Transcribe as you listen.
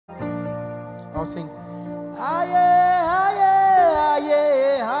I'll sing. Aye, aye, aye,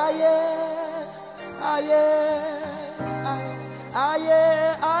 aye, aye, aye, aye,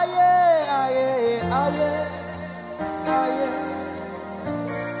 aye, aye.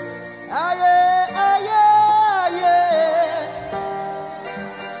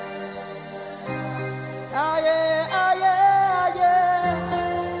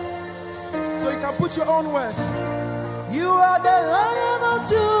 So you can put your own words. You are the Lion of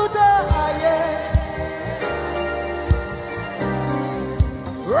Judah,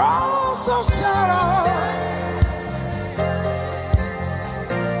 Rose of Sharon,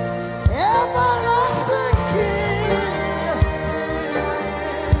 everlasting King.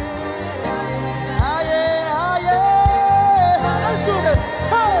 Let's do this.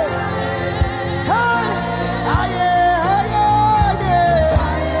 Hey, hey,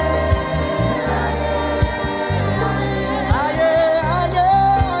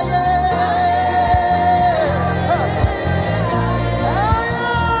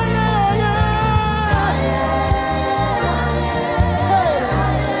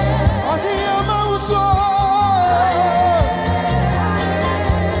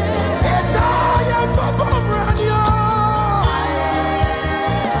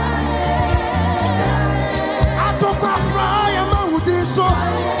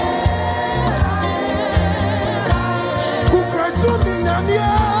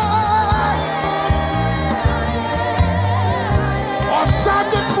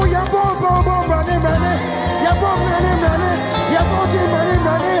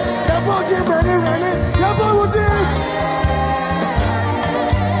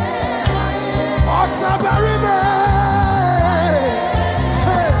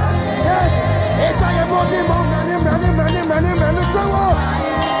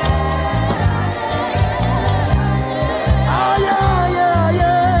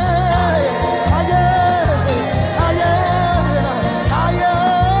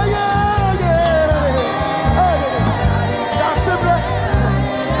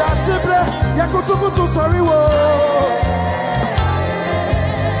 sorry, whoa.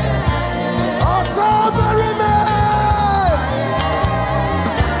 Oh, so very man.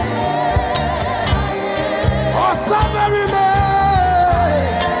 Oh, so very man.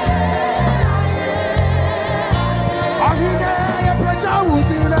 Oh, he never played a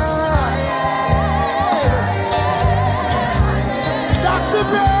woodina. That's the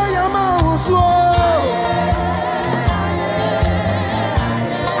way your man was slow.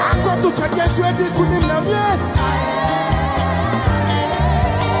 To check yes, you did good in love yet.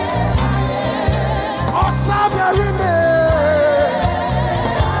 Oh, Sabari me.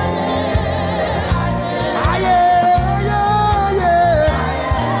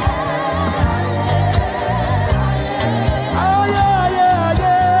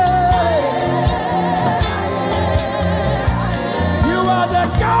 You are the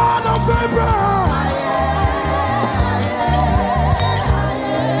God of Abraham.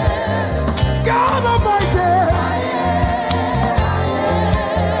 God Almighty,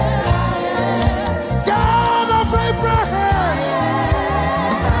 God of Abraham,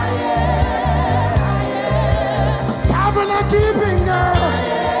 covenant keeping God.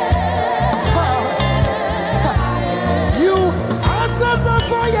 You answered the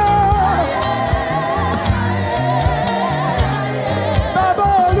fire. Baba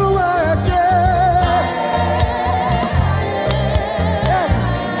Oluwase.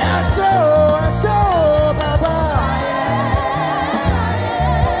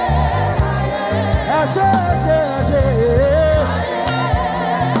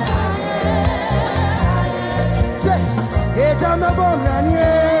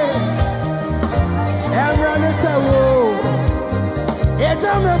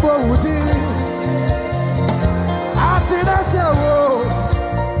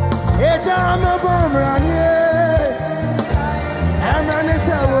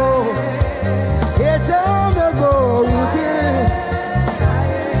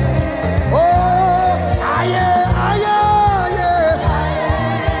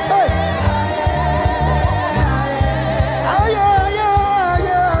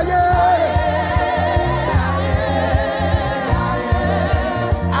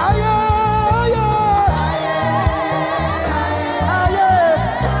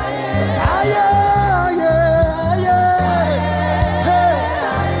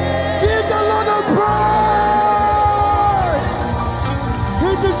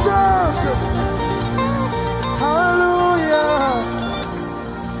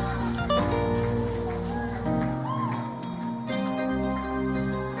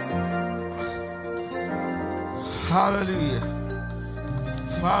 Hallelujah.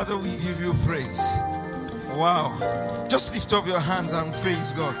 Father, we give you praise. Wow. Just lift up your hands and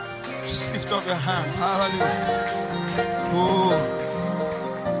praise God. Just lift up your hands. Hallelujah. Oh.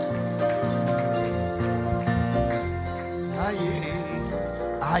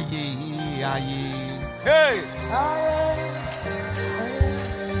 Aye. Aye. Aye. Hey. Aye.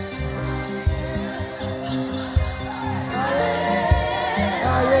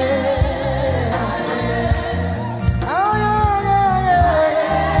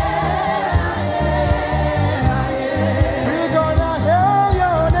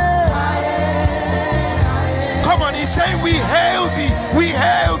 He's saying, we hail thee, we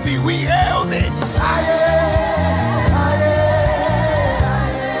hail thee, we hail thee.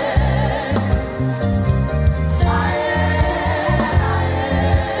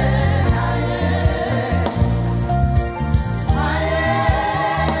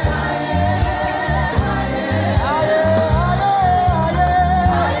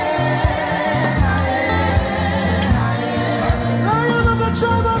 Lion of the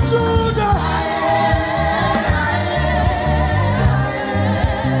tribe of Judah.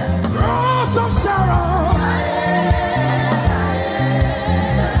 Of Sharon,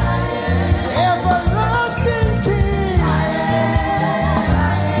 everlasting King,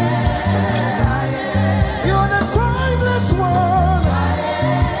 you're the timeless one.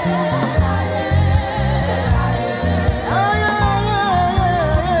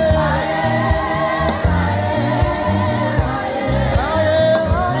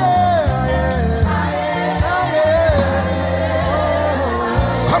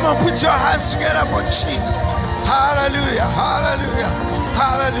 Come on, put your hands together for Jesus. Hallelujah, hallelujah,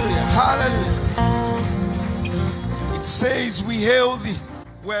 hallelujah, hallelujah. It says we hail thee.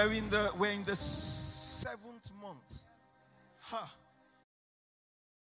 We're in the